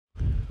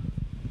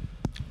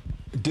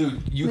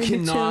Dude, you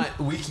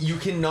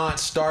cannot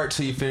start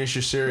till you finish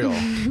your cereal. Are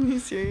you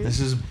serious? This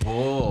is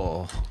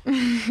bull.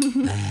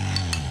 One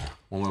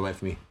more bite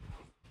for me.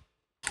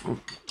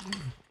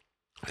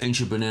 Eat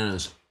your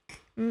bananas.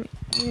 You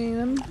need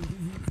them?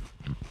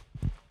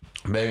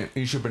 Baby,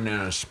 eat your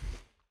bananas.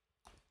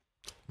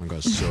 Oh my god,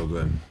 it's so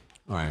good.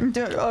 All right.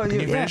 Can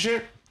you finish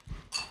it?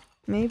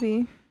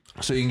 Maybe.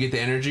 So you can get the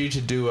energy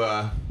to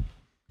do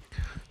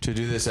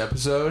this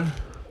episode.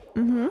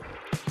 Mm-hmm.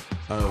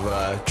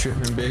 Of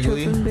Trippin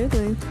Bigley. Trippin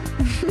Bigley.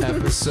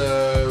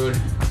 Episode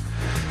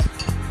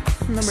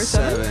number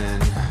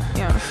 7.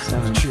 Yeah,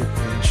 7.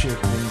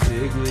 Trippin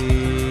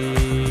Bigley.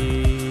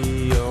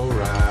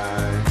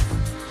 Alright.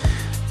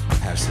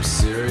 Have some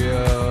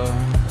cereal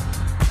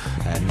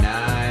at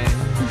 9.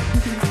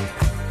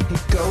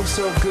 It goes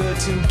so good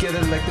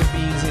together like the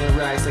beans and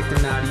rice, like the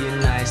naughty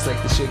and nice,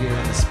 like the sugar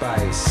and the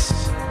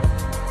spice.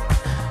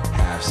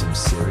 Have some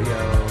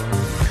cereal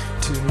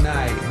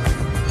tonight.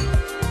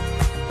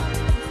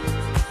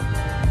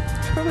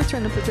 Probably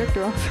turn the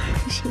projector off.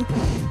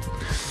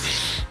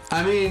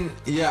 I mean,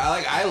 yeah,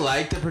 I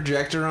like the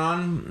projector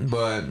on,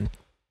 but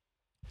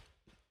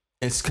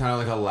it's kind of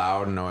like a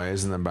loud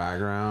noise in the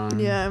background.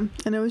 Yeah,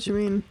 I know what you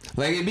mean.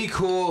 Like it'd be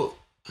cool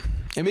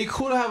to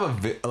have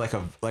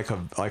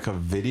a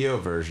video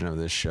version of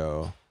this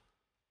show,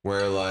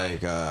 where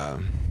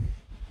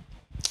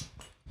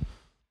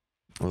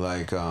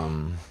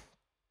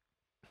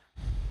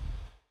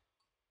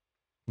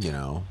you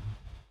know,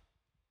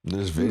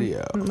 there's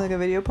video. Like a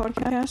video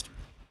podcast?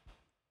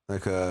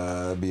 Like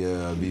be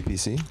a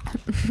BPC?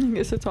 I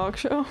guess a talk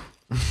show.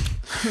 I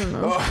don't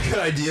know. Oh, good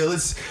idea.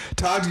 Let's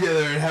talk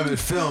together and have it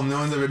filmed. No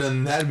one's ever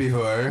done that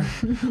before.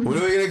 What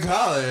are we going to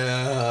call it?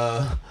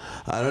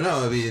 I don't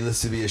know.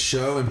 It'll be a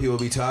show and people will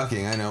be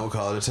talking. I know. We'll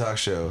call it a talk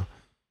show.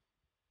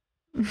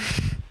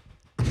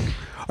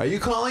 Are you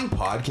calling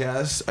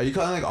podcasts? Are you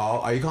calling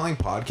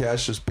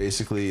podcasts just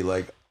basically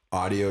like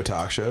audio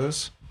talk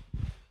shows?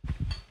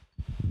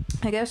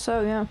 I guess so,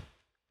 yeah.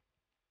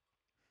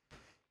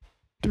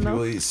 Do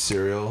people eat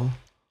cereal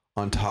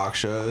on talk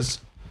shows?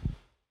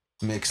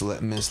 Miss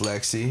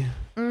Lexi?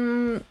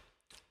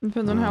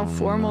 Depends on how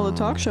formal the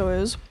talk show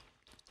is.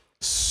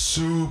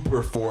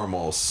 Super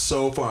formal.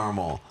 So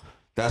formal.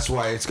 That's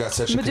why it's got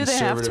such a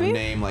conservative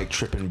name like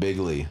Trippin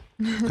Bigley.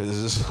 Because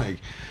it's just like...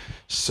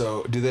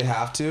 So, do they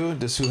have to?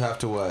 Does who have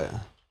to what?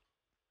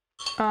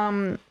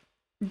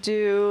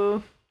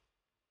 Do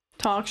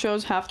talk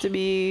shows have to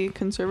be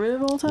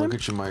conservative all the time? Look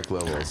at your mic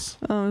levels.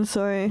 Oh,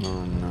 sorry.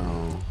 Oh,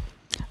 no.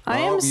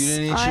 You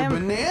didn't eat your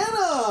banana!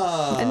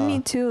 I didn't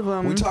eat 2 of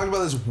them. We talked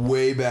about this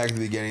way back at the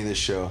beginning of the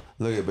show.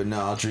 Look at, but no,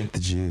 I'll drink the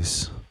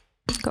juice.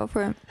 Go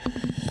for it.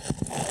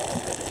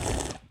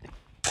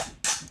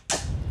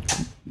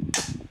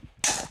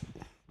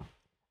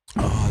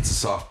 Oh, it's a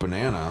soft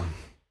banana.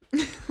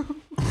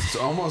 It's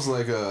almost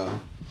like a...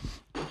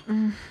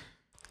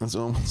 It's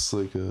almost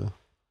like a...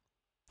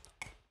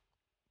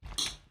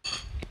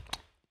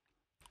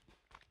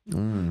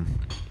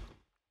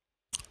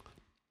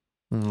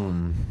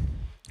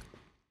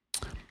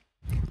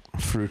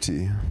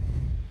 Fruity.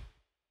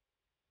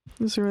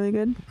 This is really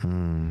good.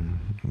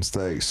 It's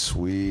like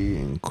sweet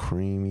and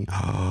creamy.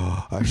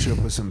 I should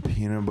put some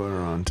peanut butter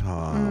on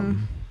top.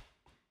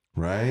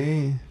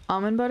 Right?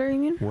 Almond butter, you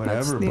mean? Whatever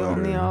That's the butter.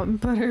 only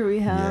almond butter we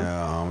have.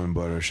 Yeah, almond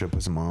butter. Should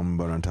put some almond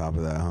butter on top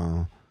of that,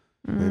 huh?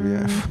 Maybe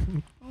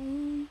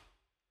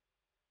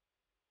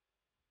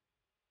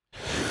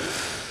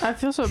I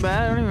feel so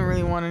bad. I don't even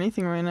really want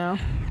anything right now.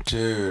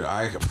 Dude,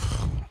 I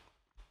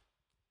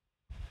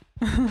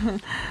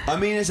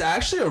mean, it's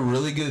actually a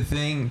really good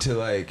thing to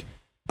like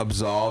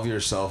absolve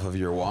yourself of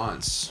your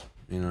wants.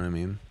 You know what I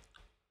mean?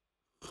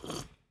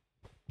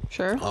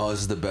 Sure. Oh,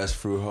 this is the best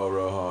Frujo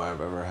Rojo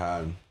I've ever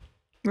had.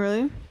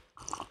 Really?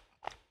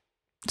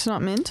 It's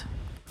not mint?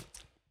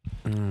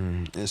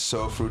 It's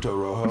so Fruto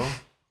Rojo.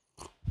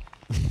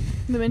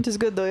 The mint is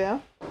good though, yeah?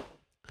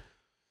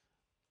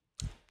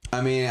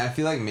 I mean, I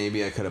feel like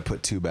maybe I could have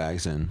put 2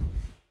 bags in.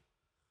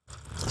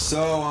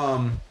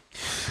 So,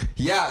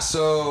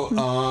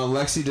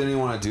 Lexi didn't even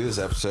want to do this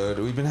episode.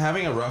 We've been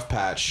having a rough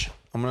patch.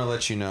 I'm going to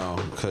let you know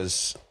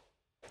because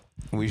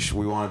we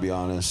want to be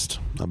honest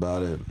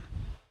about it.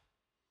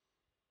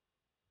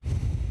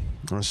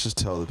 Let's just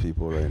tell the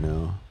people right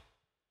now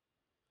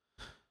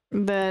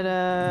that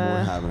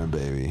we're having a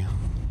baby.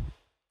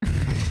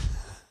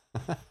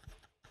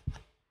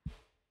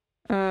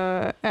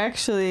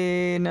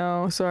 Actually,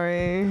 no,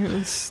 sorry.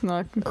 It's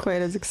not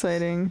quite as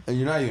exciting.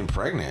 You're not even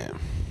pregnant.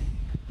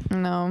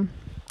 No,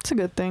 it's a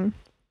good thing.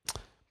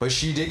 But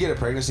she did get a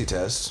pregnancy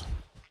test.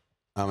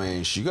 I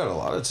mean, she got a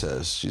lot of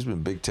tests. She's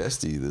been big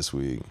testy this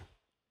week.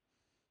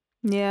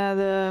 Yeah,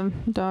 the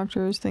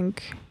doctors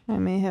think I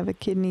may have a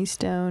kidney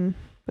stone,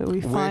 but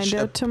we find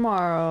out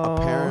tomorrow.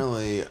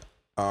 Apparently,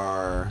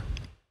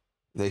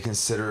 they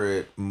consider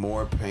it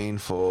more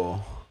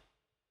painful.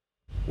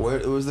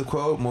 What was the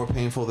quote? More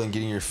painful than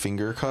getting your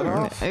finger cut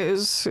off? It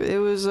was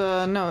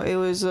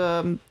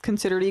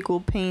considered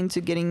equal pain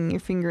to getting your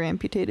finger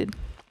amputated.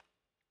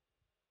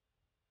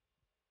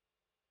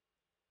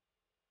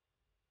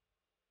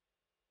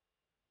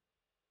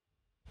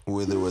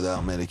 With or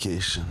without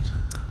medication?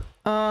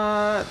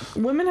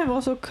 Women have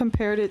also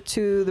compared it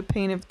to the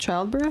pain of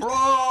childbirth.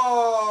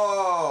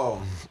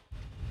 Oh!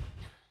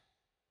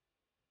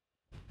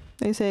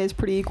 They say it's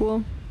pretty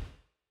equal.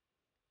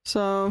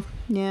 So,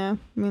 yeah,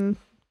 I mean,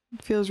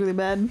 it feels really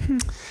bad.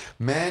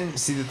 Men,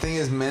 see, the thing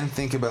is, men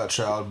think about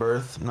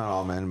childbirth, not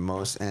all men,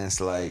 most, and it's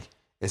like,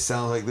 it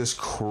sounds like this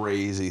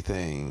crazy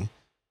thing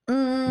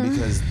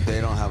because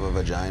they don't have a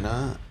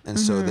vagina, and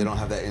so they don't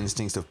have that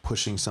instinct of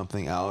pushing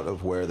something out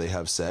of where they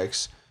have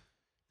sex.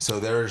 So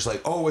they're just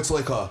like, oh, it's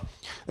like a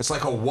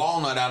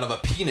walnut out of a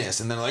penis,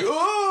 and they're like,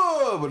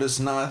 oh, but it's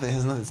not.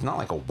 It's not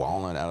like a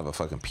walnut out of a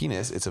fucking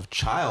penis. It's a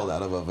child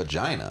out of a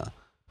vagina.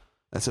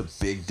 That's a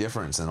big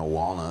difference in a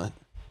walnut.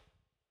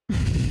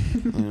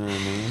 You know what I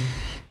mean?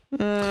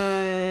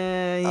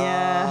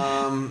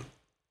 Yeah.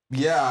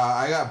 Yeah,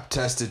 I got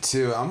tested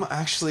too.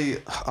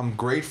 I'm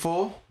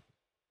grateful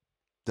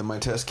that my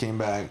test came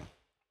back.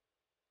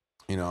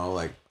 You know,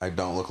 like I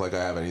don't look like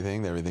I have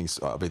anything. Everything's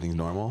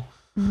normal.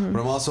 But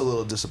I'm also a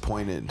little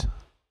disappointed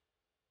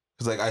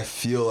because like I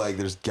feel like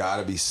there's got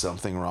to be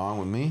something wrong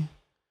with me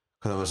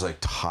because I was like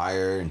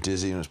tired and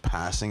dizzy and was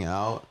passing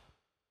out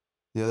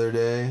the other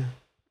day.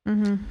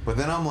 But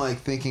then I'm like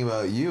thinking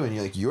about you and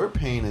you're like your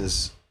pain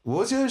is what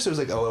was the other? So it was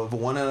like a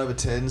 1 out of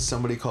 10.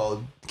 Somebody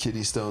called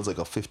kidney stones like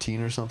a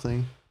 15 or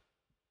something.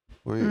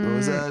 What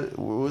was that?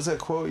 What was that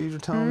quote you were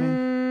telling me?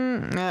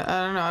 I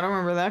don't know. I don't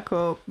remember that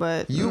quote,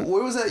 but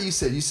what was that you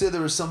said? You said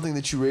there was something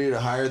that you rated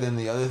higher than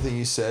the other thing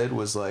you said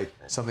was like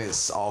something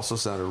that also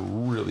sounded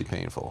really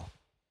painful.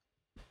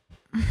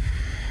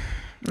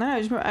 No,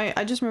 I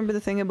just remember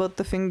the thing about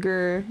the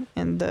finger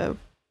and the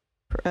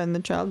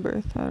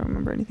childbirth. I don't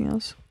remember anything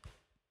else.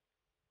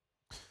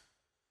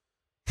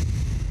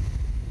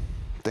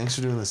 Thanks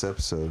for doing this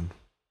episode.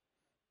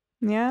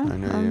 Yeah. I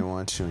know you didn't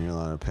want to and you're in a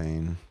lot of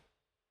pain.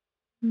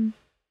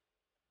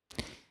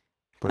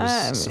 But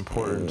it's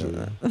important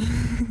to,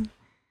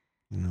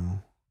 you know.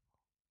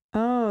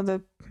 Oh,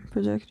 the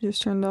projector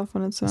just turned off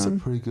on its own. It's a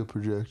pretty good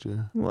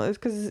projector. Well, it's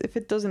because if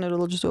it doesn't,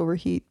 it'll just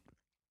overheat.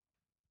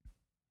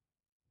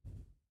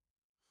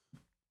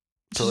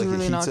 So like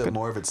really it heats up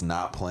more if it's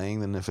not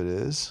playing than if it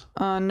is?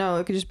 No,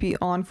 it could just be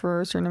on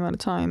for a certain amount of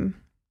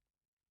time.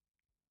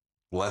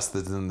 Less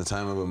than the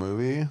time of a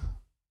movie?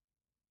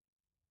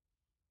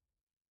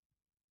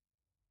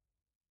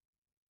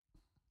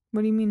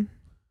 What do you mean?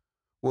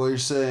 Well, you're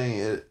saying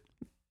it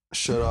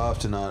shut off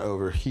to not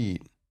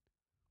overheat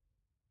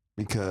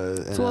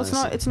because. So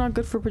it's not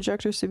good for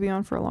projectors to be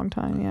on for a long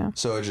time. Yeah.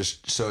 So it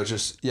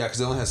just yeah,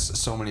 because it only has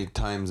so many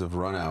times of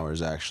run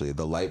hours. Actually,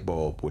 the light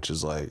bulb, which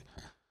is like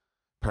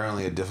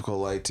apparently a difficult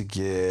light to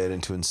get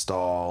and to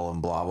install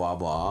and blah blah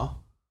blah,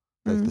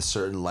 like the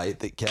certain light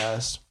that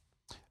casts.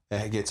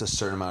 It gets a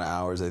certain amount of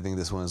hours. I think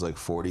this one is like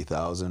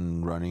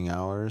 40,000 running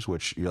hours,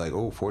 which you're like,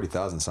 oh,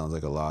 40,000 sounds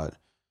like a lot.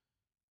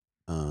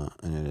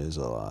 And it is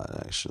a lot,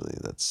 actually.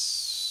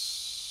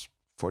 That's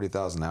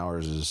 40,000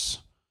 hours is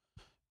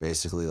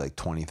basically like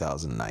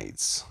 20,000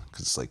 nights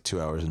because it's like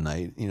 2 hours a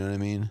night. You know what I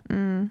mean?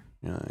 You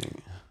know, like,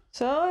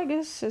 so I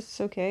guess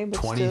it's okay, but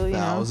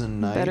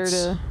 20,000 nights. Better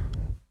to.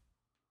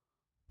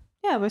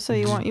 Yeah, but so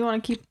you want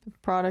to keep the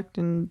product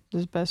in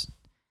the best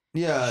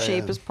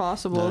shape as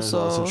possible. So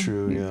also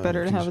true,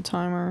 better to have a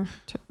timer.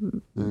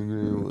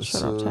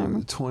 Shut off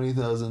timer.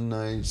 20,000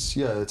 nights.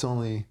 Yeah, it's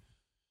only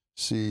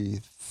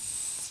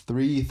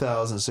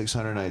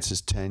 3,600 nights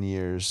is 10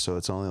 years, so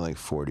it's only like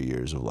 40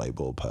 years of light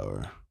bulb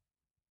power.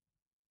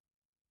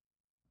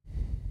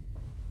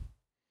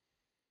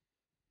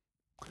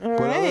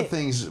 Other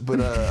things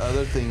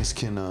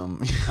can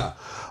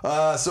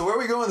so where are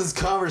we going with this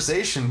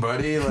conversation,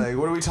 buddy? Like,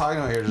 what are we talking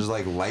about here? Just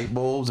like light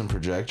bulbs and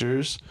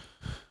projectors?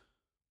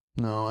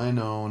 No, I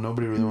know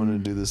nobody really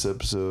wanted to do this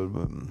episode,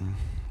 but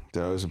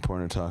that was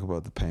important to talk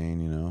about the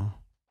pain, you know.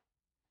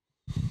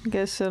 I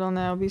guess it'll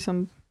now be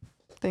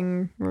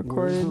something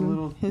recorded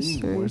in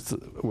history.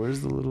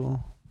 Where's the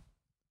little?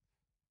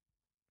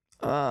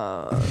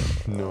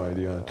 No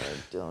idea.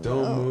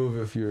 Don't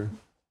move if you're.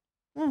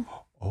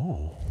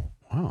 Oh,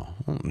 wow,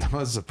 that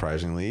was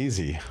surprisingly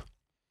easy.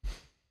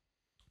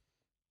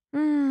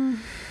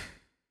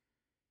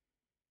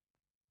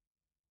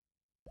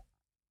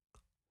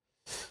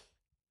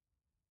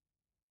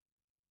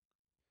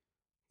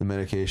 The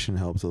medication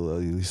helped at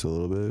least a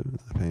little bit.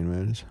 The pain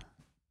meds.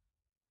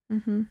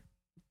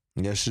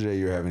 Yesterday,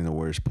 you were having the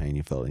worst pain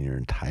you felt in your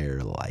entire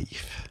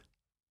life.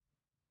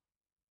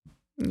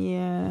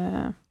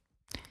 Yeah.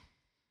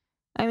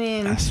 I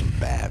mean, that's some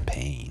bad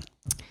pain.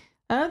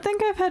 I don't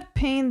think I've had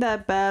pain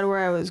that bad where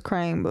I was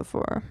crying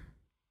before.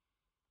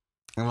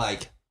 And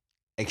like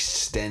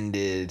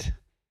extended.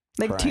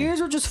 Like crying.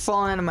 Tears were just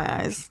falling out of my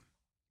eyes.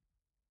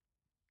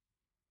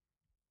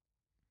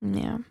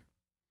 Yeah.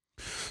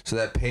 So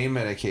that pain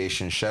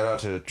medication, shout out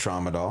to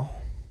Tramadol.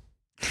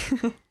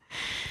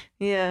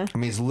 Yeah. I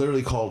mean, it's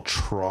literally called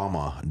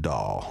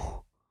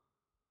Tramadol.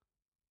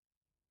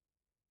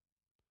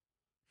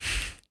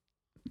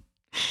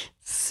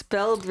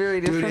 Spelled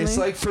very differently. Dude, it's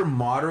like for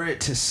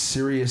moderate to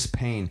serious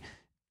pain.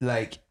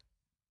 Like,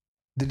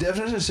 the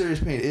definition of serious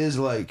pain is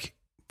like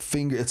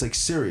it's like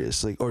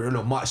serious, like, or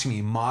no,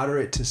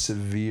 moderate to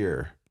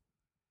severe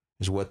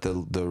is what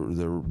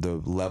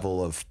the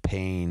level of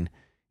pain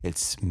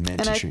it's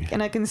meant to treat.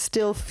 And I can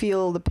still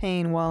feel the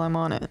pain while I'm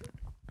on it.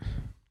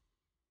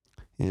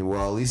 Yeah,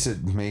 well, at least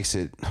it makes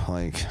it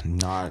like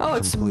not. Oh,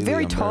 it's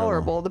very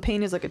tolerable. The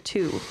pain is like a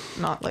 2,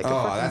 not like.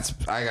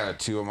 I got a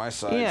 2 on my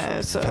side.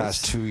 Yeah, for the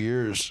past 2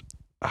 years.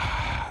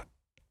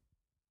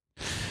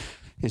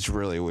 It's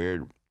really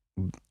weird.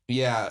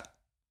 Yeah,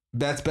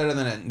 that's better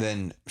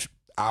than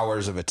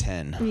hours of a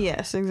 10.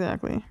 Yes,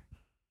 exactly.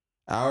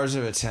 Hours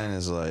of a 10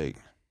 is like.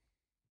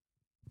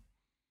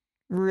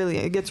 Really,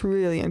 it gets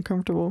really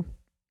uncomfortable.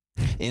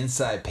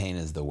 Inside pain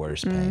is the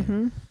worst pain.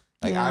 Mm-hmm.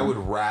 Like, yeah. I would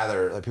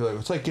rather, like, people are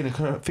like, it's like getting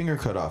a finger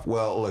cut off.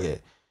 Well, look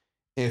at,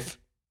 if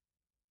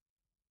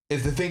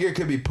the finger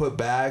could be put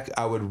back,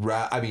 I would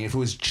if it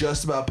was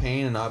just about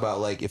pain and not about,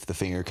 like, if the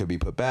finger could be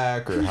put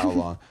back or how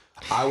long,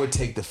 I would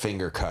take the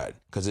finger cut.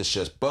 Because it's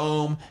just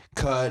boom,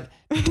 cut,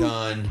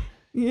 done.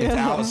 Yeah. It's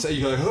outside.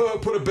 You're like, oh,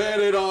 put a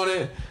Band-Aid on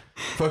it.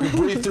 Fucking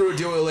breathe through it,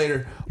 deal with it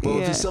later. But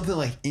if it's something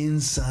like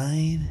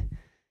inside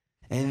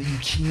and you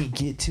can't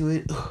get to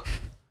it,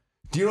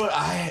 do you know what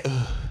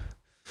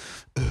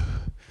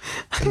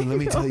Hey, let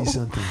me tell you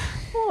something.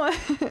 What?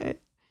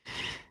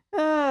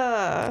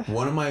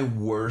 One of my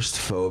worst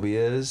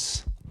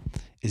phobias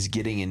is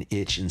getting an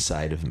itch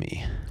inside of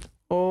me.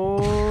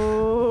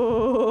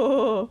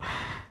 Oh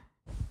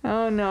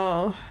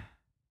no.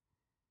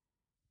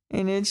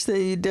 An itch that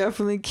you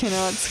definitely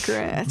cannot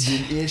scratch.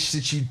 An itch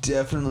that you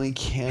definitely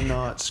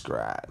cannot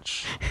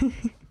scratch.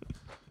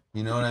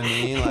 You know what I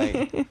mean?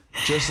 Like,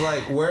 just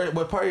like,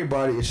 what part of your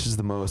body itches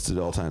the most at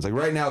all times? Like,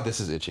 right now, this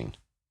is itching.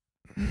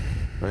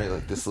 Right,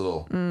 like this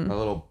little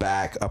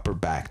upper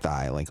back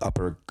thigh, like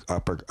upper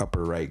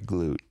right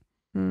glute.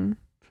 You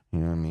know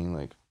what I mean?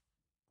 Like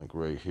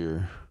right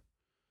here.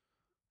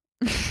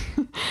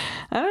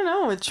 I don't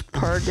know which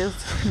part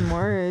gets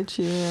more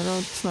itchy. I know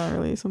it's not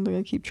really something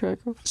I keep track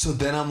of. So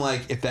then I'm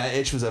like, if that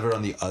itch was ever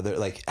on the other,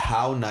 like,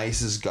 how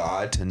nice is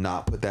God to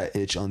not put that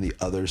itch on the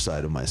other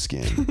side of my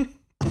skin?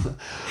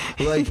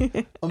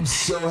 Like, I'm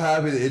so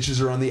happy the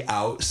itches are on the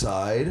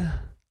outside.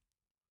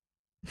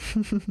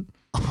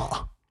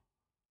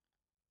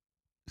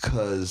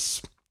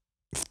 Because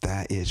if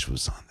that itch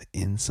was on the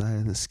inside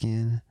of the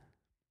skin,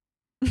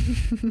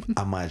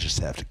 I might just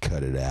have to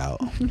cut it out.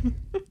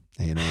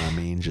 You know what I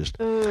mean? Just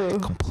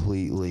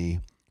completely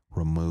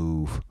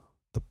remove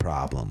the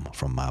problem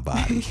from my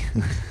body.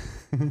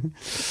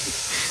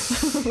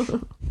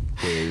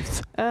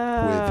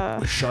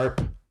 with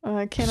sharp,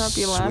 I cannot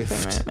be laughing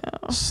right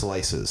now.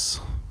 Slices.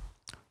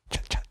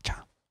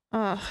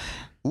 Ooh,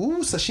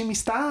 sashimi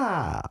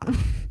style.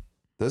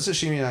 Those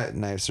sashimi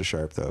knives are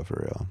sharp, though,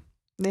 for real.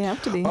 They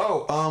have to be.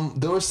 Oh,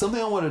 there was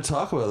something I wanted to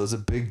talk about. It was a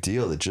big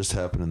deal that just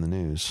happened in the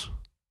news.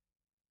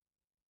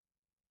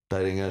 I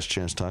didn't get a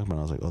chance to talk about it.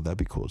 I was like, oh, that'd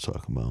be cool to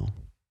talk about.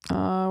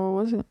 What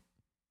was it?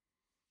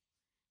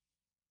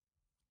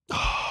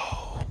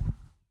 Oh.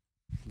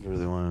 You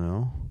really want to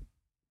know?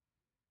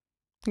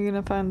 You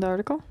gonna find the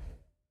article?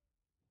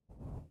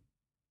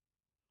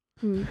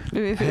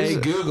 Hey,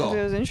 Google. If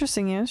it was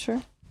interesting, yeah,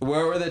 sure.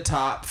 Where were the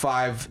top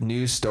 5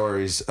 news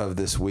stories of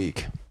this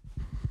week?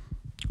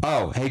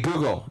 Oh, hey,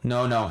 Google.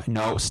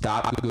 No,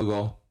 stop,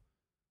 Google.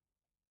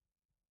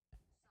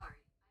 Sorry.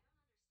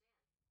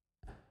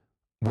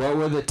 What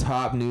were the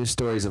top news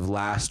stories of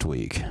last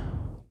week?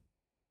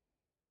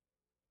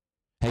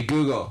 Hey,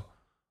 Google.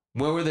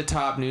 What were the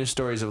top news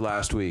stories of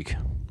last week?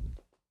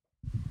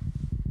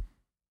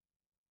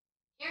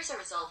 Here's a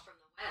result from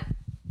the web.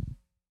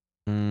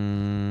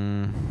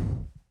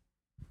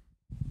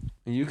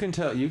 You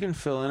can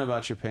fill in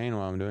about your pain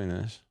while I'm doing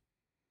this.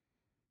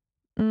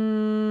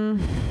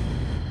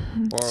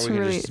 Or we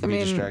can just be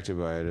distracted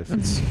by it if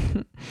it's...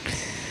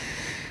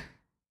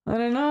 I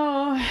don't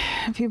know.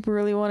 People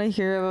really want to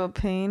hear about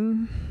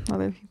pain,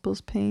 other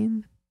people's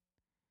pain.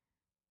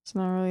 It's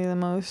not really the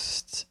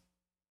most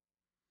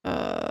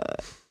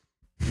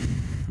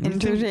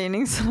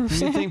entertaining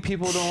subject. You think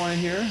people don't want to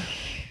hear?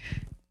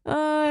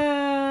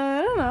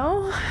 I don't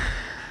know.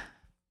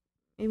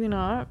 Maybe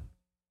not.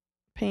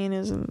 Pain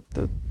isn't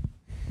the...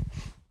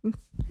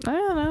 I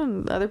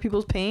don't know. Other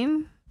people's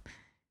pain?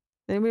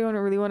 Anybody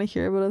really want to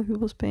hear about other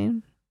people's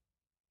pain?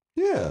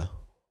 Yeah.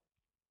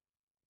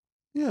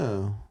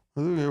 Yeah.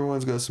 I think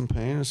everyone's got some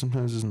pain, and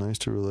sometimes it's nice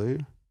to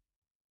relate.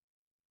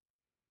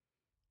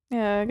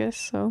 Yeah, I guess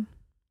so.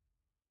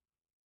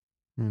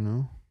 You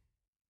know?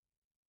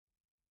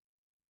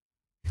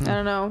 I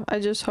don't know. I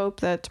just hope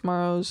that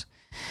tomorrow's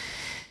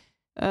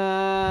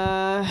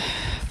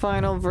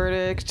final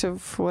verdict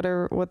of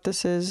what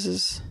this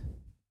is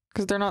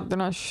because they're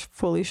not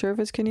fully sure if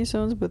it's kidney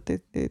stones, but they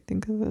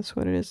think that's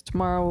what it is.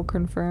 Tomorrow will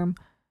confirm.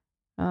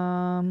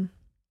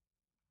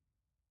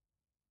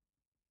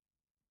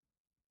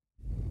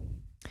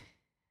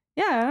 Yeah,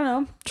 I don't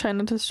know. Try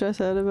not to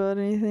stress out about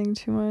anything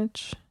too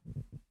much.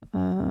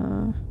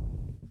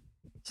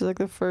 It's like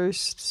the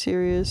first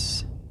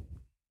serious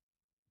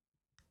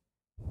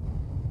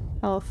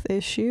health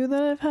issue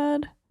that I've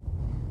had.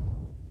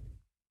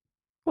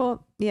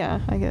 Well,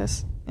 yeah, I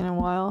guess in a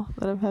while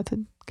that I've had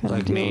to kind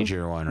like of deal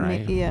major one,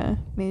 right? yeah,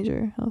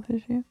 major health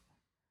issue.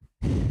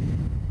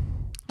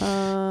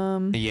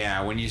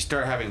 Yeah, when you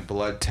start having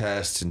blood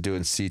tests and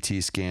doing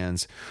CT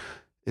scans,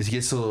 it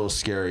gets a little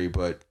scary,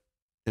 but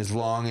as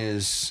long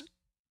as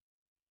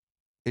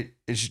it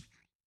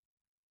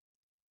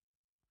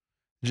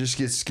just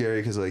gets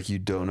scary because like you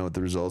don't know what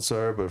the results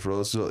are, but for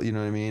those, you know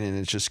what I mean, and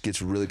it just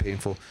gets really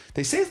painful.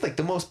 They say it's like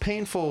the most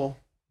painful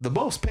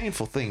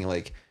thing.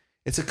 Like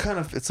it's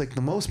like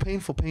the most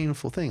painful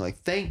thing. Like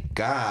thank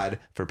God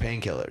for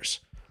painkillers.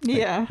 Like,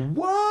 yeah.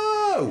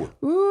 Whoa.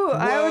 Ooh,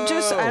 I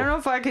don't know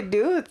if I could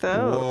do it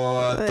though.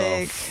 What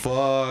the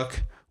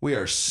fuck? We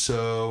are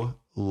so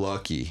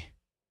lucky.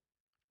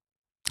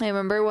 I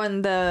remember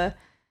when the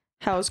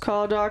house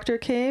call doctor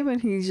came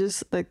and he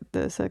just like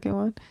the second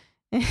one,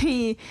 and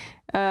he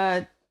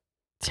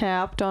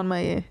tapped on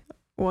my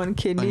one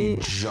kidney.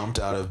 And he jumped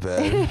out of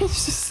bed.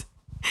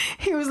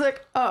 He was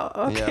like,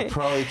 "Oh, okay." Yeah,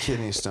 probably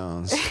kidney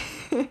stones.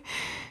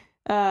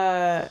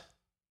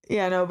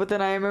 Yeah, no, but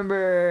then I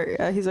remember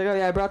he's like, "Oh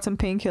yeah, I brought some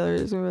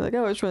painkillers," and we were like,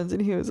 "Oh, which ones?"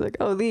 And he was like,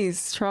 "Oh,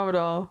 these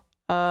tramadol."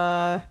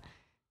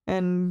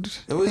 And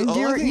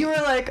you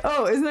were like,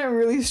 "Oh, isn't that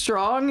really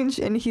strong?"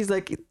 And he's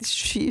like,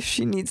 "She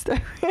needs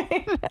that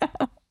right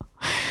now."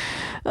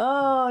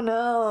 Oh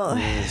no.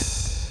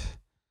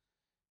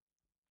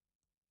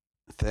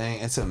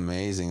 It's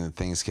amazing that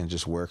things can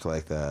just work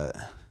like that.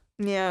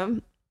 Yeah.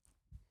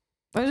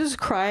 I was just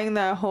crying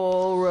that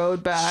whole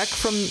road back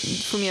from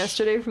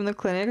yesterday from the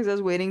clinic because I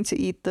was waiting to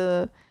eat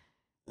the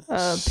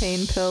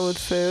pain pill with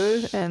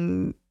food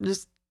and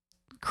just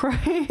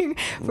crying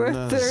for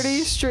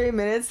 30 straight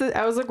minutes.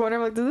 I was like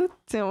wondering, like,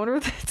 I wonder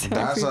what the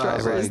taxi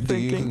driver is thinking.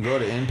 You can go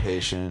to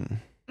inpatient.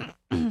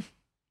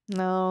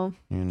 No.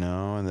 You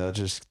know, and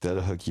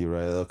they'll hook you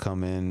right. They'll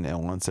come in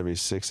and once every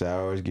 6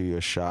 hours give you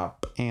a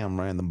shot, bam,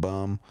 right in the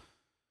bum.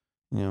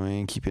 You know what I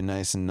mean? Keep you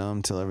nice and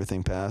numb till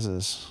everything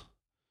passes.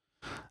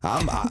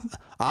 I'm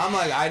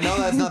like, I know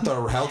that's not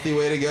the healthy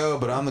way to go,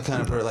 but I'm the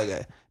kind of person,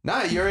 like,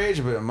 not at your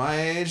age, but at my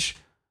age,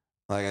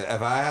 like,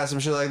 if I had some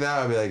shit like that,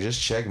 I'd be like, just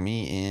check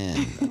me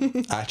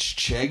in.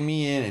 Check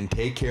me in and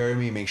take care of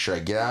me, make sure I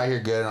get out of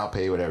here good, and I'll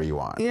pay you whatever you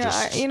want. Yeah,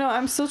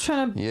 I'm still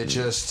trying to. You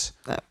just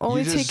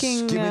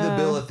taking. Give me the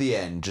bill at the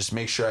end. Just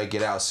make sure I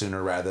get out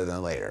sooner rather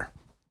than later.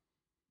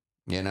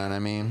 You know what I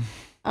mean?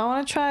 I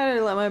want to try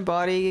to let my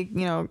body,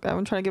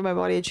 I'm trying to give my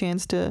body a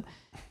chance to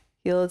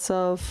heal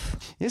itself.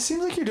 It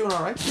seems like you're doing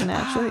all right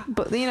naturally,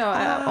 but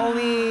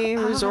only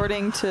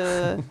resorting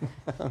to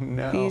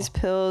these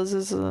pills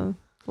is a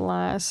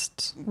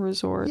last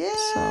resort. Yeah,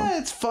 so.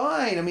 It's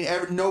fine. I mean,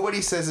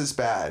 nobody says it's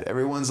bad.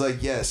 Everyone's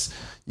like, yes,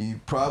 you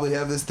probably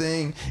have this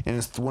thing, and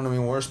it's one of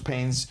the worst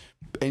pains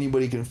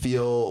anybody can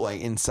feel,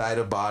 like, inside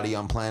a body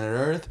on planet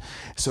Earth.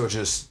 So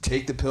just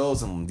take the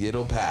pills and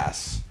it'll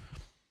pass.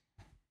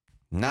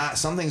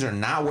 Some things are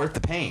not worth the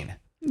pain.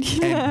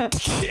 Yeah.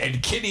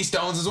 And kidney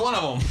stones is one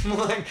of them.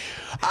 Like,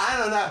 I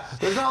don't know.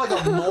 There's not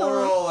like a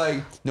moral,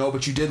 like, no,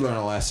 but you did learn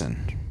a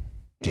lesson.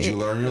 Did you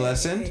learn your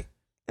lesson?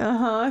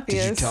 Uh-huh.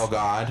 Did you tell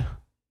God?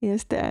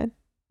 Yes, Dad.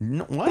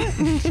 No, what?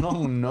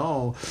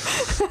 No.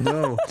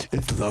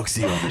 It's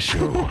Luxie on the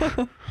show.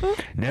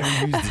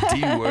 Never use the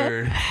D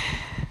word.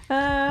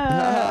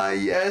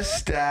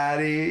 Yes,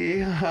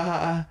 Daddy.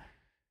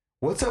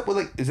 What's up with,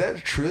 like, is that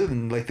true?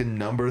 Like, the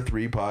number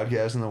 3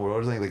 podcast in the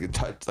world is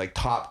like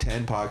top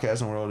 10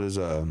 podcast in the world is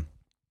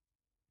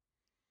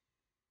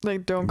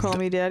like, don't call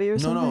me daddy or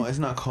something. No, it's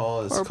not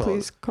call. It's or called,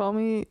 please call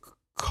me.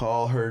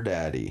 Call her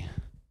daddy.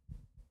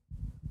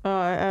 Oh,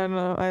 I don't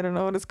know. I don't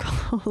know what it's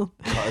called.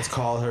 It's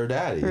Call Her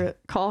Daddy.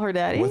 Call Her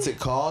Daddy? What's it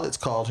called? It's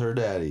Called Her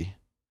Daddy.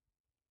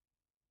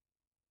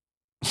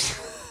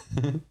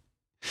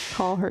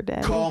 Call Her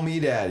Daddy. Call Me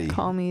Daddy.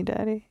 Call Me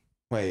Daddy.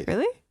 Wait.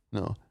 Really?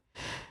 No.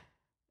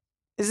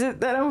 Is it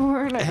that a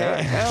word?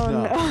 I don't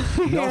know.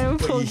 I'm going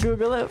to pull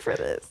Google up for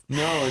this.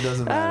 No, it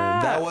doesn't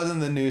matter. That wasn't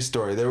the news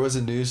story. There was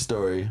a news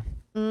story.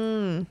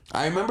 I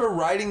remember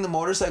riding the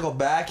motorcycle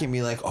back and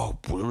being like, oh,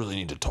 we really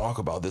need to talk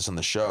about this on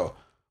the show.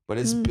 But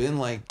it's been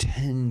like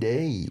 10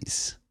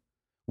 days.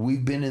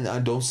 We've been in...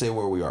 don't say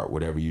where we are.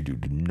 Whatever you do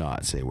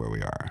not say where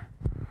we are.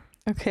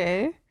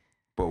 Okay.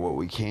 But what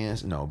we can...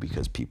 No,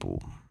 because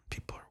people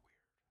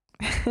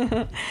are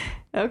weird.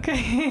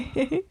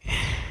 Okay.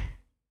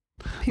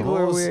 People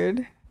are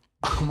weird.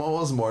 I'm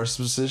almost more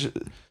suspicious.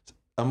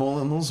 I'm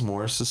almost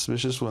more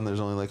suspicious when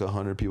there's only like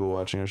 100 people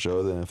watching our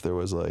show than if there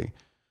was like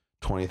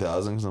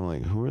 20,000. Because I'm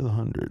like, who are the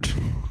 100?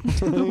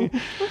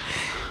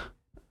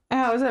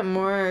 How is that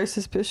more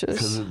suspicious?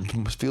 Because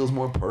it feels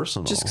more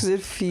personal. Just because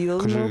it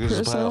feels more personal?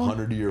 Because probably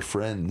 100 of your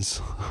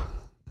friends.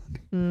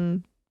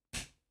 You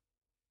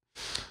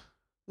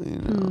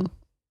know.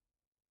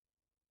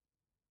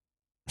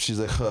 She's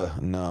like,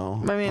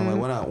 no. I mean, I'm like,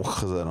 why not?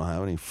 Because I don't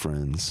have any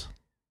friends.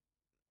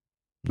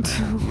 No,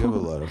 you have a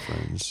lot of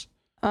friends.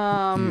 You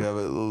have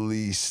at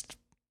least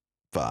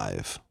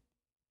 5.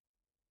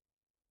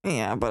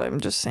 Yeah, but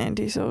I'm just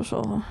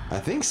antisocial. I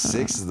think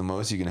 6 is the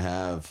most you can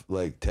have,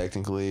 like,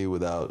 technically,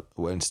 without,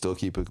 and still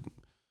keep a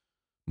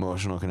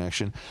emotional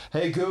connection.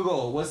 Hey,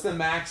 Google, what's the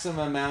maximum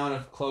amount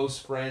of close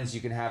friends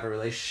you can have a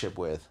relationship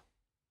with?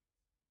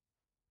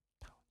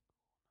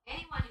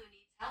 Anyone who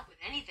needs help with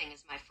anything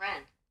is my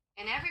friend.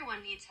 And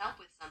everyone needs help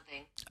with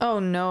something. Oh,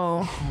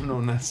 no. Oh,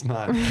 no, that's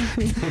not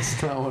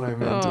what I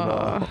meant at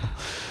all.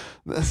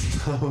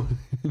 That's not what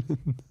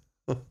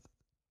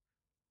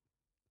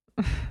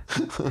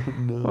oh,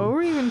 no. What were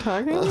we even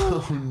talking about?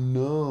 Oh,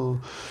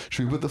 no.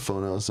 Should we put the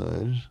phone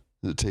outside?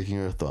 Is it taking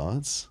our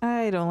thoughts?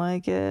 I don't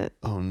like it.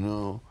 Oh,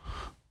 no.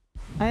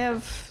 I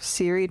have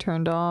Siri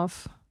turned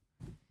off.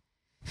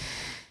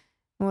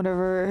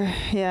 Whatever.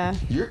 Yeah.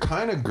 You're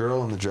kind of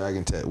girl in the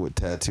dragon with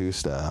tattoo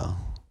style.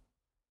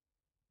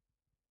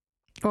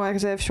 Why?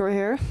 Because I have short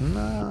hair?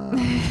 No.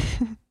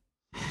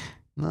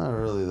 Not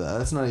really that.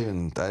 That's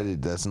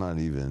not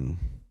even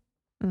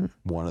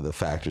one of the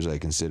factors I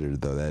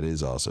considered, though. That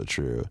is also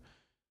true.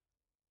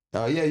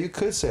 Oh, yeah, you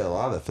could say a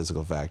lot of the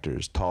physical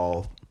factors.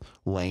 Tall,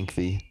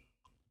 lengthy.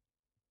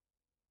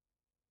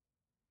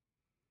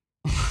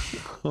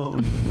 Oh,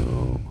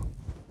 no.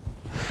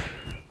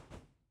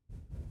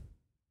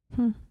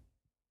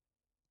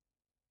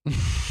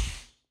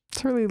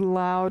 It's a really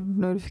loud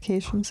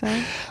notification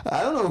sound.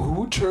 I don't know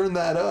who turned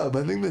that up.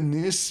 I think the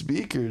new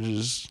speaker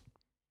just...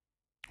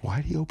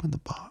 Why'd he open the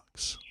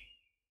box?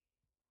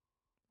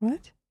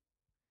 What?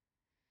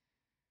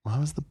 Why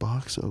was the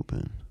box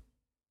open?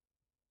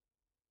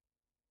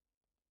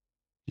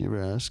 You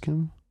ever ask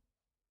him?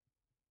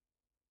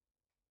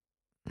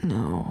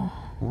 No.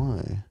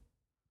 Why?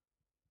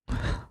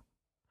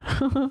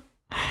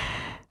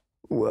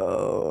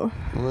 Whoa.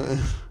 What?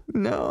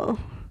 No.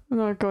 I'm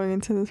not going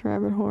into this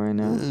rabbit hole right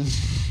now.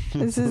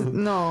 This is...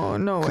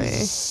 No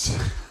way.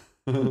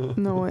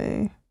 No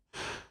way.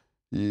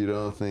 You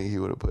don't think he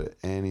would have put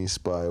any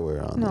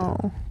spyware on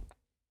No.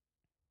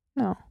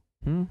 No.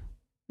 there?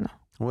 No.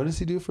 What does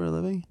he do for a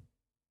living?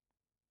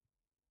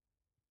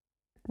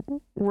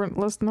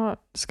 Let's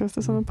not discuss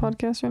this on the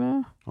podcast right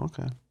now.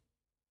 Okay.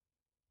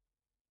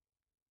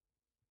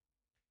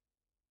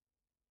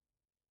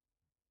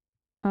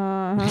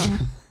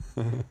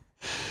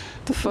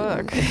 The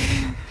fuck?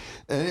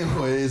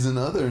 Anyways, in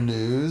other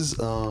news, it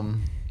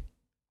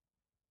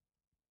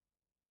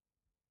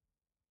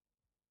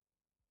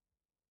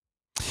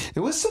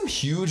was some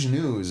huge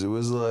news. It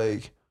was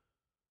like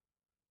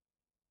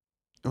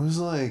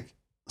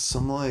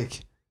some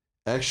like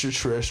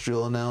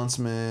extraterrestrial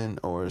announcement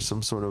or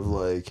some sort of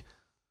like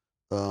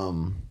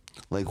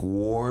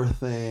war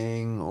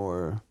thing,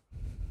 or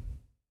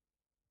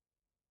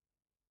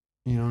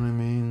you know what I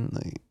mean?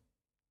 Like,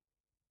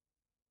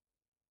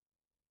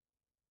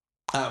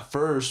 at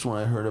first when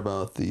I heard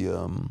about the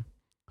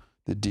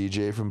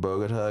DJ from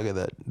Bogota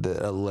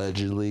that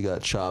allegedly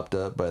got chopped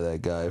up by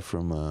that guy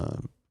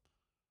from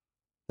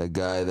that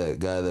guy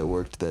that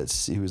worked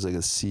he was like a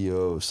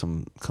CEO of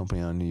some company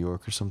out in New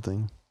York or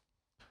something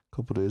a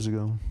couple days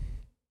ago.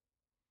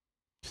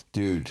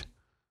 Dude,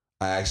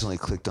 I accidentally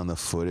clicked on the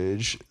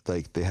footage.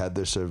 Like, they had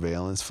their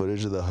surveillance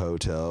footage of the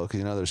hotel, because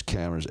you know there's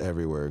cameras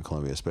everywhere in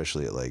Colombia,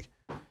 especially at like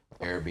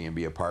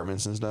Airbnb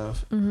apartments and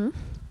stuff. Mm-hmm.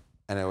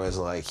 And it was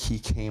like he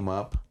came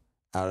up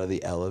out of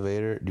the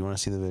elevator. Do you want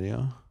to see the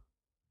video?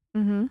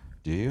 Mm-hmm.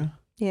 Do you?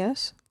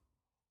 Yes.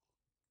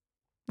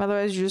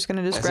 Otherwise, you're just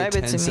gonna describe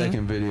it to me. It's a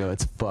 10-second video.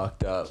 It's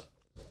fucked up.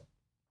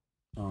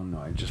 Oh no!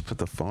 I just put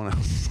the phone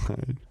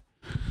outside.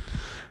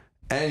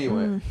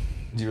 Anyway,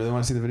 do you really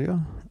want to see the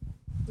video?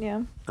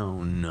 Yeah.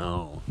 Oh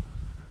no!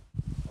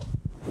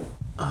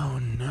 Oh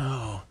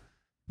no!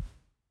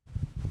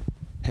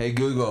 Hey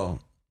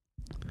Google,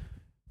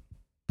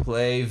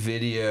 play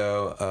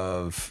video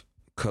of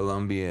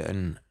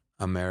Colombian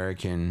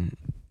American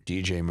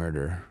DJ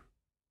murder.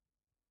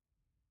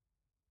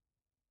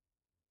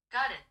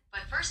 Got it.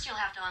 But first you'll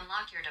have to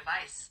unlock your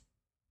device.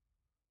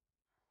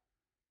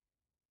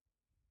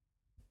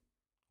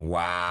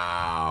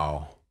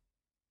 Wow.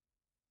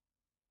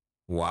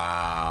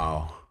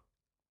 Wow.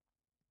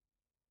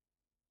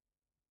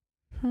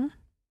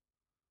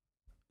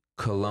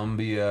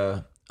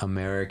 Colombia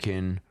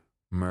American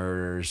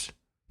murders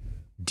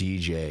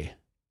DJ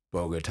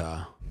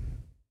Bogota.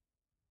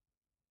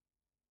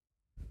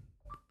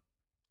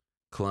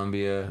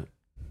 Colombia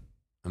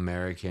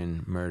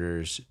American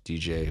murders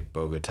DJ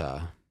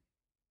Bogota.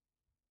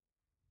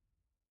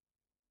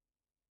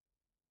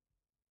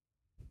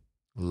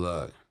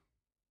 Look.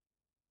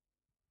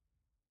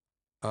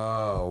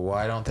 Oh,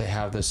 why don't they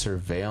have the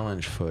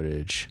surveillance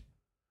footage?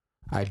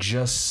 I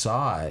just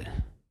saw it.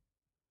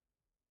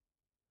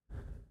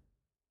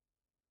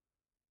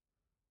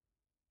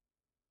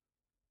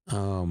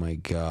 Oh my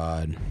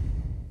God.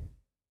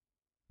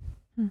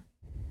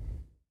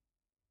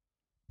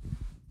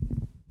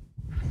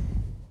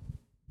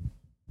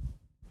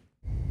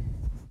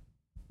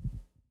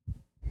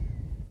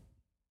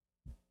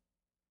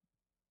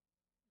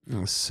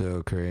 That's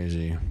so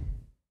crazy.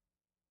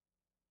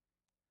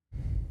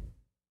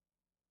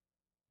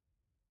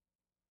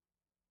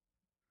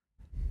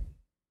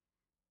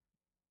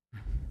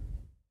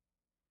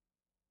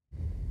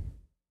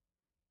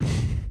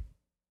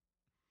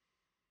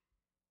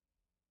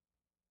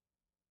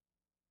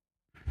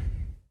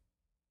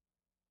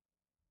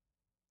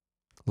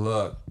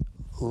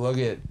 Look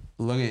at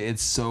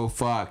it's so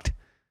fucked.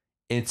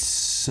 It's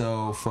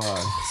so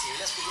fucked.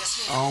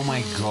 Oh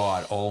my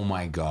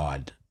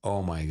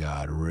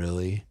god,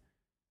 really?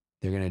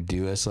 They're gonna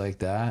do us like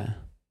that?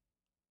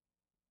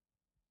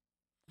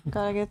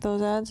 Gotta get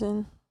those ads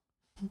in.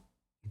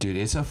 Dude,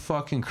 it's a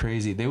fucking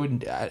crazy. They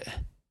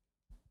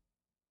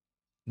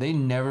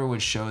never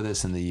would show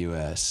this in the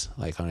US,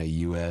 like on a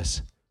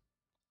US.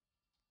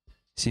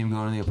 See him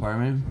going to the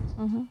apartment?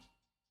 Mm-hmm.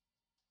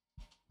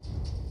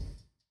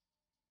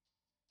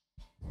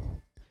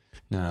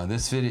 No,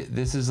 this video,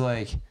 this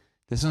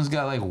one's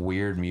got like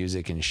weird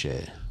music and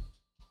shit.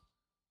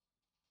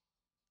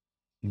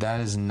 That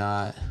is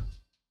not,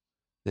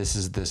 this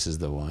is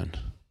the one.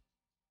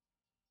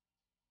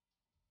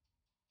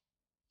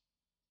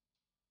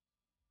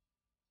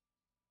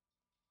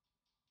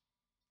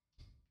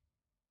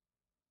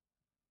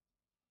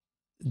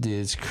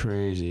 Dude, it's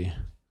crazy.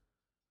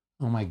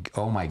 Oh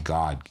my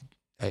god.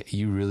 Are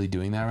you really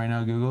doing that right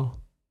now, Google?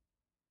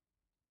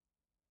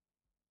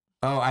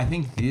 Oh, I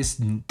think this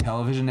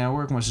television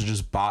network must have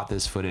just bought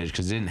this footage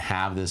because it didn't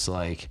have this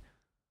like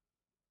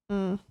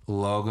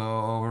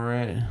logo over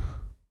it.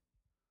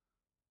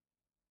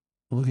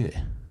 Look at it.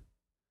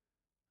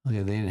 Look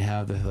at, they didn't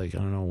have the like, I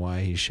don't know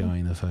why he's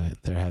showing the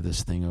fact they have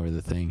this thing over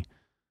the thing.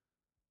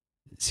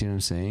 See what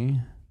I'm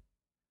saying?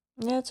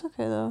 Yeah, it's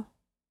okay though.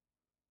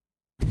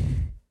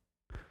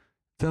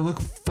 That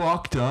look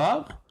fucked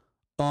up?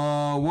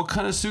 What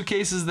kind of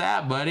suitcase is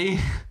that, buddy?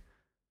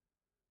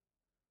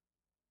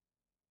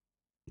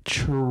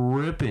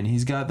 Trippin'.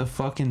 He's got the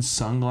fucking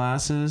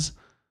sunglasses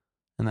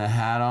and the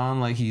hat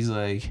on like he's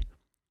like,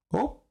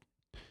 oh,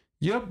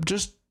 yep,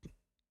 just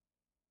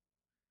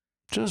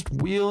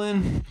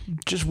wheeling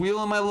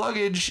my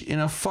luggage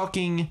in a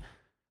fucking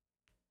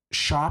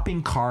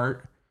shopping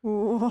cart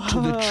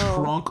to the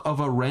trunk of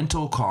a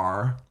rental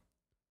car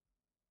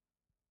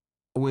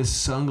with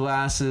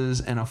sunglasses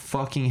and a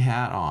fucking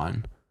hat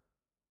on,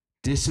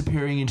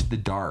 disappearing into the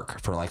dark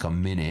for like a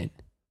minute.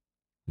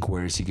 Like,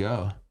 where does he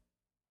go?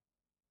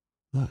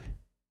 Look.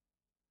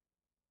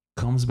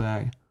 Comes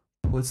back,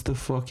 puts the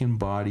fucking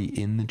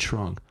body in the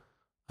trunk.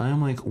 I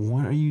am like,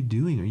 what are you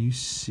doing? Are you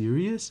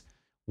serious?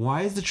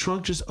 Why is the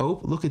trunk just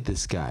open? Look at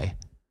this guy.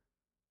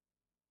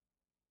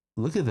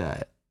 Look at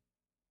that.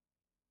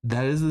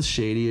 That is the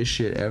shadiest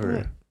shit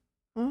ever.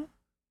 Huh?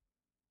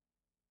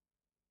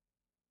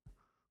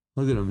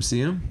 Look at him. See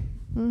him?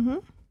 Mm-hmm.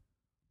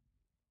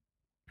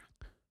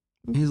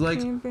 He's like,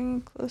 can you bring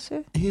it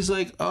closer? He's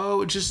like,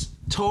 oh, just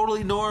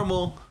totally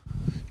normal.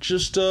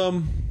 Just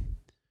go,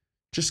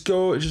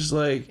 just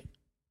like,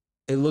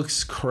 it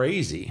looks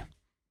crazy.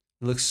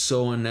 It looks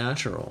so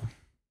unnatural.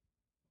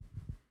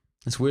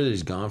 It's weird that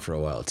he's gone for a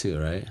while too,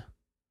 right?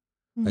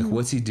 Mm-hmm. Like,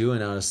 what's he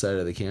doing out of sight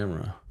of the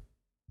camera?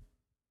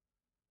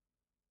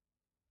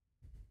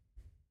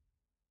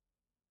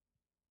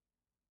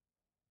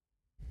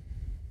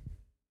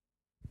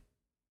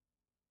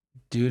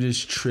 Dude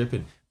is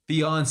tripping.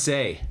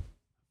 Fiance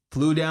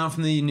flew down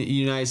from the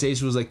United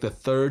States. It was like the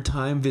third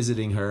time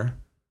visiting her.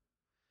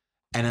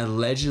 And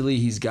allegedly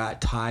he's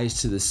got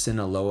ties to the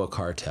Sinaloa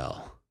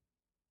Cartel.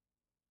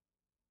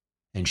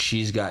 And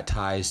she's got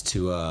ties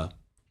to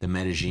the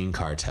Medellin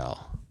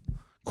Cartel.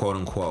 Quote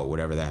unquote,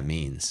 whatever that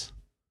means.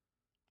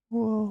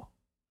 Whoa.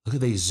 Look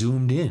at, they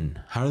zoomed in.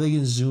 How are they going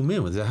to zoom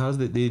in? Was that, how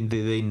did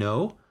they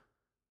know?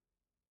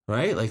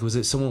 Right? Like, was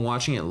it someone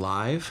watching it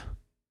live?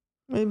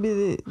 Maybe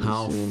they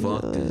how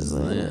fucked is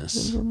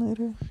this?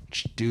 Later.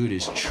 Dude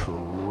is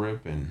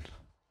tripping.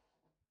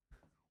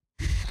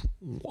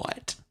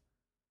 What?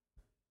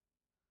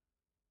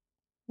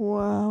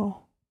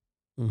 Wow.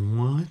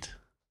 What?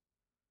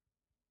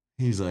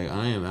 He's like,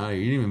 I am out of here.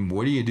 You didn't even,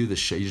 what do you do the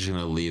shit? You're just going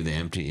to leave the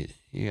empty.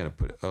 You got to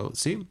put it, oh,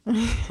 see?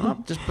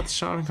 Oh, just put the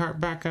shopping cart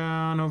back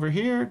on over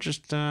here.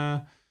 Just,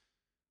 like,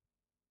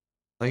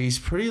 he's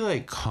pretty,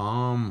 like,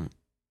 calm.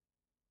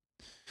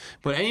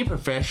 But any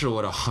professional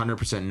would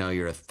 100% know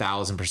you're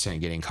 1,000%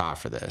 getting caught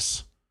for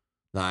this.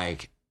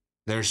 Like,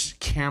 there's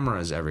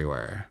cameras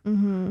everywhere.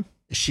 Mm-hmm.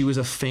 She was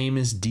a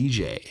famous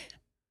DJ.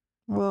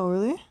 Whoa,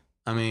 really?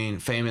 I mean,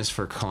 famous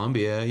for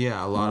Colombia.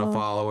 Yeah, a lot of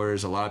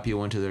followers. A lot of people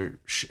went to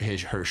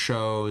her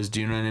shows.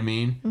 Do you know what I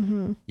mean?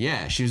 Mm-hmm.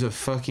 Yeah, she was a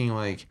fucking,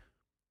 like,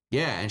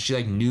 yeah, and she,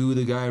 like, knew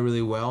the guy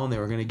really well, and they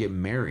were going to get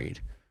married.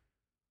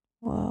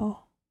 Wow.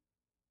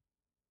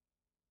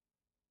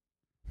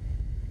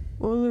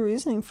 What was the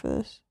reasoning for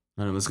this?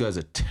 I know, this guy's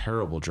a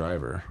terrible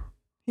driver.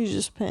 He's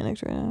just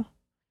panicked right now.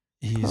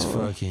 He's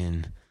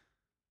fucking...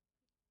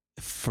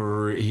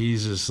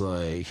 He's just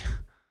like...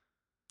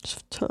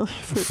 Just totally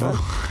forgot.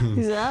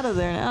 He's out of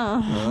there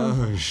now.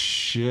 Oh,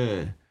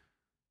 shit.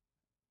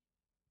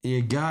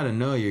 You gotta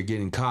know you're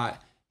getting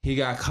caught. He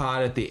got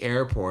caught at the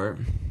airport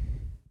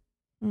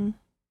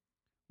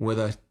with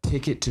a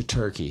ticket to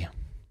Turkey.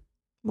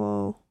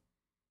 Whoa.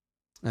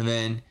 And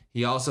then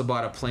he also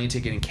bought a plane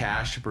ticket in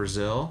cash to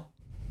Brazil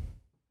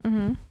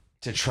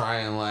to try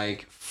and,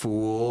 like,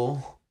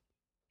 fool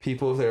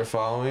people if they were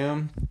following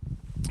him.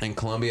 And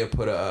Colombia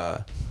put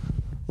a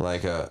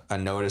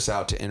notice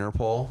out to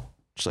Interpol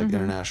just like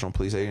international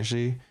police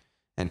agency.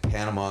 And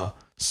Panama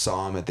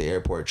saw him at the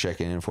airport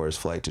checking in for his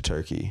flight to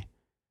Turkey.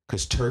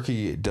 Because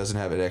Turkey doesn't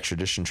have an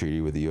extradition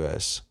treaty with the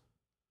U.S.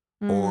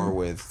 Or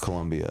with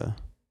Colombia.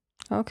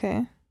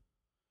 Okay.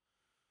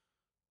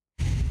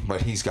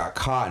 But he's got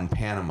caught in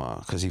Panama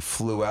because he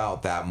flew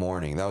out that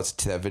morning.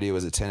 That video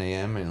was at 10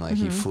 a.m. and like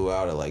he flew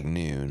out at like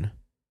noon.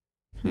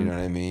 You know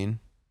what I mean?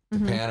 To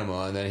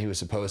Panama, and then he was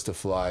supposed to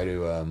fly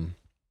to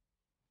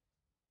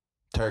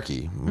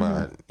Turkey,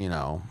 but you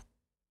know,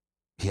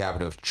 he happened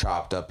to have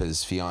chopped up his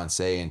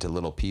fiancée into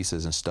little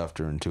pieces and stuffed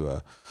her into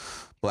a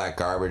black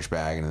garbage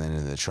bag and then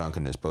in the trunk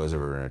and disposed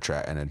of her in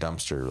a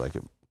dumpster like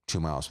 2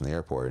 miles from the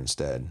airport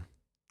instead.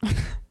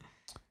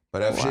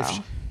 But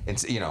if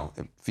it's, you know,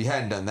 if he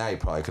hadn't done that, he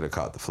probably could have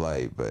caught the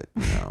flight. But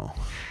you know,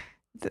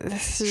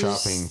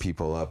 chopping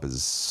people up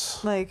is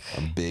like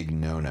a big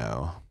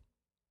no-no.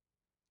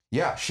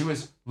 Yeah, she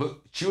was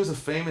a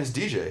famous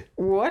DJ.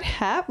 What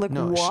happened?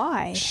 Like,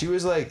 why? She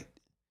was like,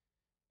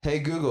 "Hey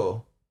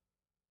Google,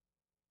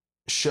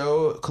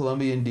 show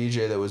Colombian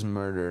DJ that was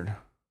murdered."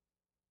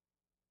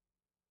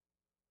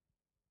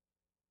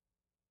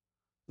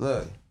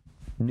 Look,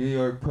 New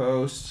York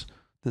Post,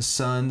 The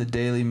Sun, The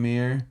Daily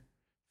Mirror,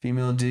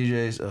 female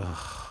DJs.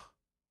 Ugh.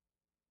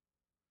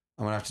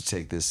 I'm gonna have to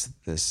take this.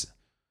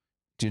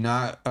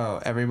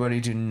 Everybody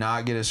do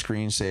not get a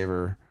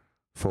screensaver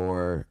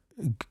for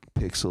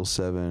Pixel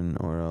 7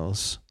 or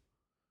else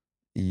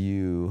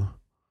you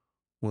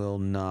will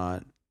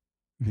not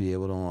be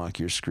able to unlock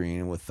your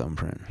screen with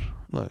thumbprint.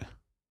 Look.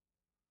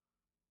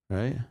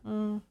 Right?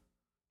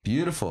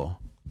 Beautiful.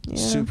 Yeah.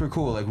 Super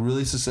cool. Like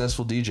really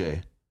successful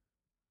DJ.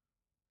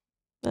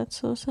 That's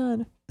so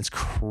sad. It's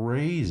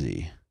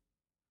crazy.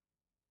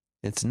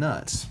 It's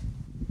nuts.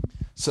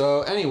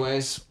 So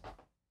anyways,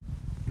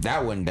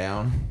 that went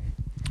down.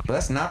 But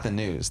that's not the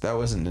news. That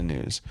wasn't the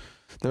news.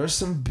 There was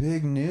some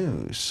big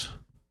news.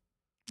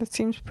 That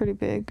seems pretty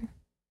big.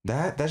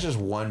 That's just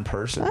one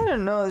person. I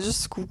don't know. It's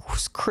just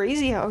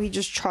crazy how he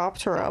just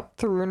chopped her up,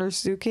 threw her in her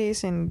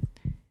suitcase and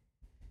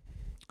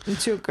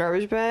into a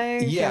garbage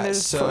bag. Yeah, and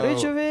there's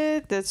footage of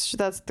it. That's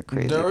the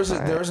crazy part.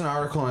 There was an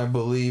article, I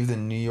believe, the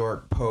New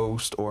York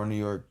Post or New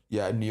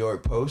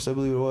York Post, I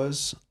believe it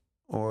was,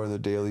 or the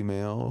Daily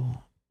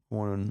Mail,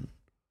 one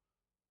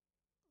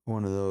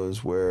of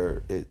those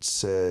where it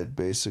said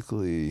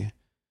basically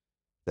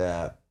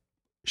that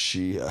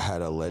she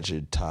had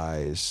alleged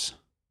ties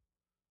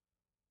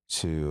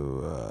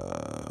to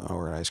an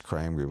organized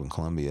crime group in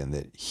Colombia and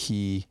that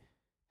he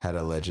had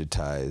alleged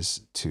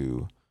ties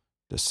to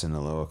the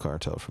Sinaloa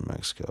Cartel from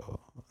Mexico.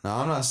 Now,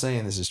 I'm not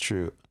saying this is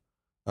true.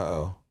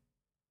 Uh-oh.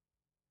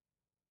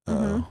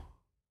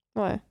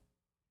 What?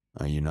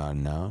 Are you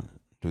nodding out?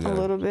 A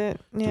little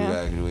bit,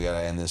 yeah. Do we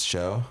gotta end this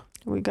show?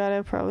 We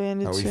gotta probably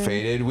end it soon. Are we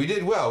faded? We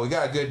did well. We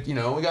got a good,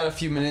 we got a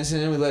few minutes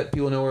in. We let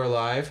people know we're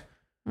alive.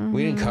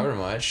 We didn't cover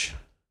much.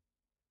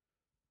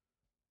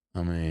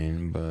 I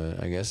mean,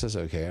 but I guess that's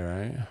okay,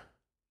 right?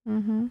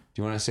 Do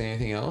you want to say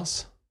anything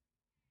else?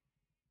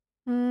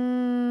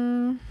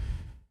 I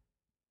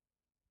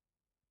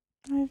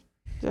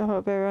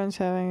hope everyone's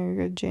having a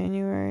good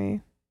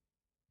January.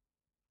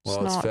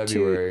 Well, it's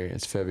February.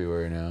 It's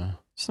February now.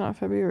 It's not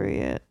February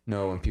yet.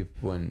 No,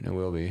 when it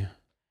will be.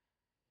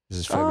 This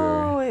is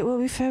February. Oh, it will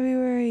be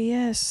February.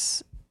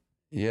 Yes.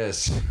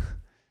 Yes.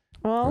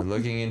 Well, we're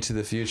looking into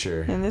the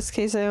future. In this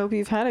case, I hope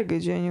you've had a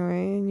good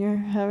January and you're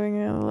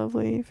having a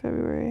lovely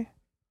February.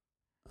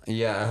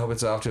 Yeah, I hope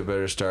it's off to a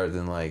better start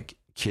than like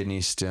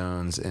kidney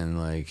stones and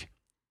like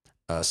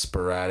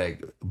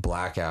sporadic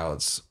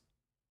blackouts.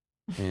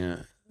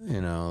 Yeah,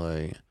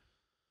 like.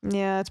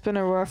 Yeah, it's been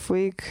a rough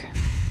week.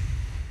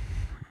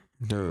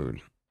 Dude,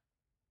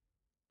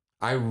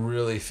 I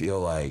really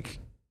feel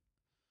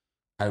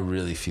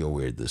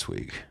weird this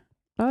week.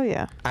 Oh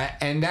yeah.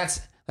 And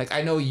that's like,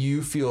 I know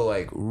you feel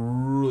like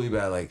really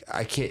bad. Like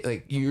I can't,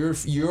 like you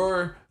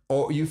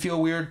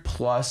feel weird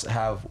plus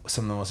have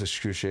some of the most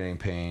excruciating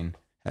pain,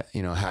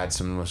 had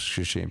some of the most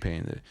excruciating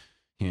pain that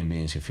human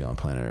beings can feel on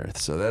planet Earth.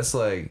 So that's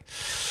like,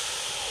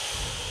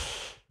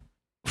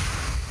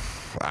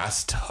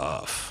 that's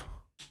tough.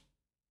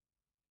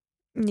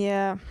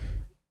 Yeah.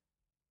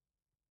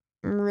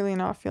 I'm really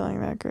not feeling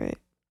that great.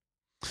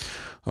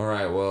 All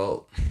right,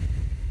 well.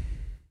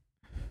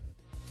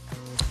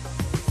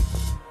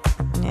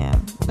 Yeah.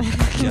 I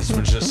guess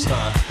we're just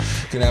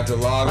gonna have to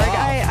log off.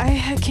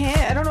 I can't.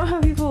 I don't know how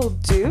people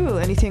do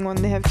anything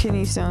when they have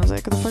kidney stones.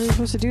 Like, what the fuck are you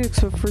supposed to do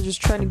except for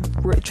just try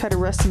to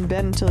rest in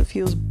bed until it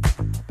feels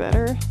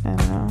better? I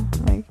don't know.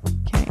 Like,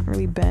 can't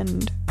really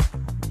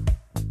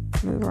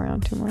move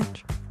around too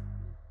much.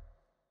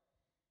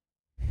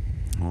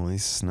 Well, at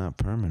least it's not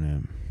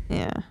permanent.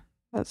 Yeah,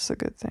 that's a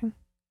good thing.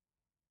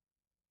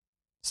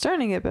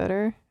 Starting to get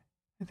better,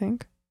 I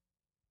think.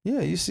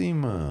 Yeah, you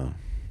seem.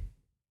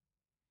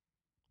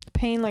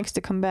 Pain likes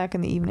to come back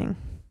in the evening.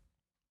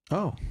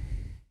 Oh.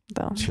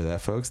 Though. Sure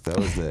that, folks. That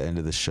was the end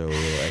of the show. A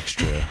little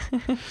extra.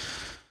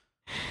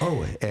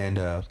 Oh, and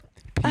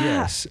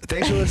P.S.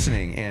 Thanks for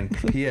listening. And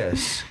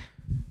P.S.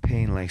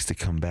 Pain likes to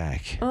come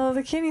back. Oh,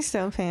 the kidney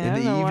stone pain. In I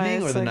the don't know why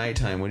evening or it's the like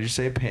nighttime? What did you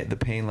say? The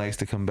pain likes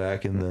to come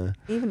back in the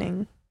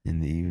evening.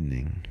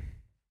 evening.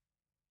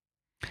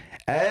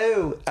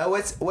 Oh,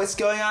 what's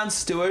going on,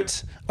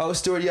 Stuart? Oh,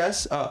 Stuart,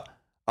 yes. Oh,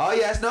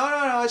 yes.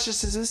 No. It's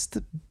just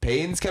the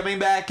pain's coming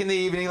back in the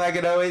evening like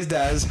it always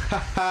does. Ha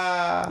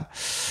ha.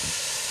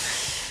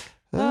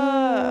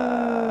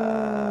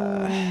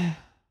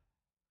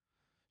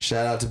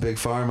 Shout out to Big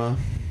Pharma.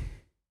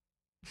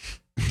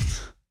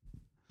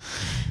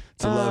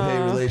 It's a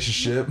love-hate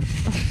relationship.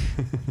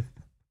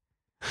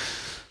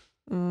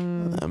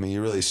 I mean,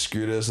 you really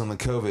screwed us on the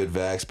COVID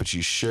vax, but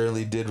you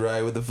surely did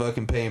right with the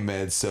fucking pain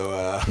meds. So,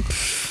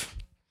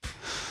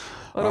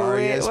 what a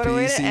way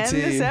to end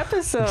this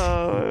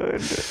episode.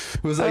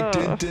 It was like,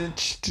 dun, dun,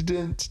 dun,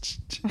 dun,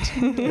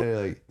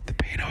 dun. Like, the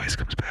pain always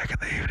comes back in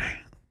the evening.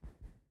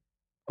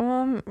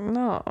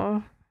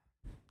 No.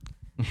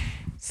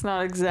 It's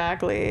not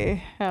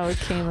exactly how it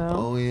came out.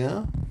 Oh,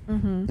 yeah?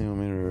 Mm-hmm. You want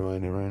me to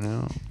rewind it right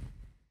now?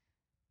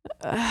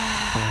 No,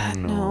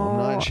 I'm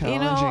not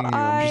challenging you.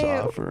 I'm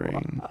just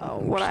offering.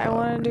 What I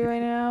want to do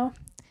right now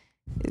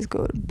is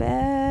go to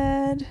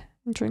bed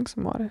and drink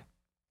some water.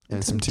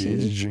 And some tea.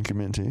 Did you drink your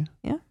mint tea?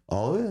 Yeah.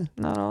 All of it?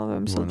 Not all of it.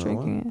 I'm still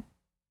drinking it.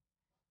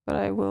 But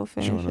I will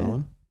finish it. Do you want another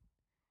one?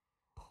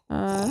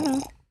 I don't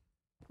know.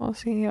 I'll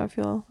see how I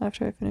feel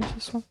after I finish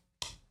this one.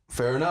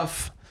 Fair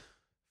enough.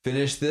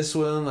 Finish this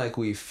one like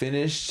we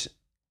finished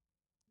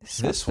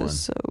this one.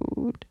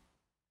 Episode.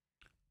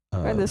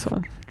 Or this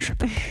one.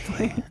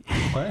 Trippin.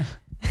 What?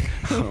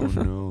 Oh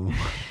no.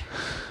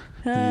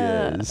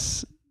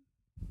 Yes.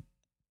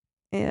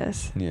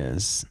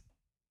 Yes.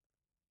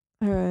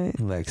 All right.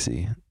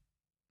 Lexi.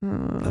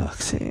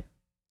 Lexi.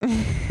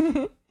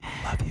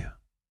 Love you.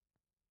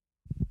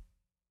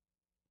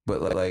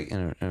 But like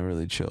in a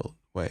really chill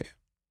way.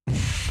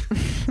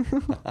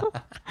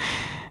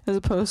 As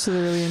opposed to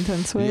the really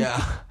intense way.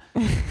 Yeah.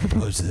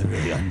 Opposed to the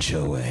really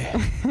unchill way.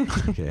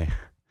 Okay.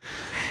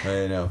 All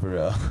right, now for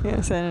real.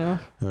 Yes, I know.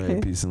 All right,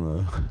 Okay. peace and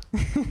love.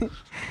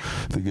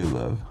 The good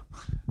love.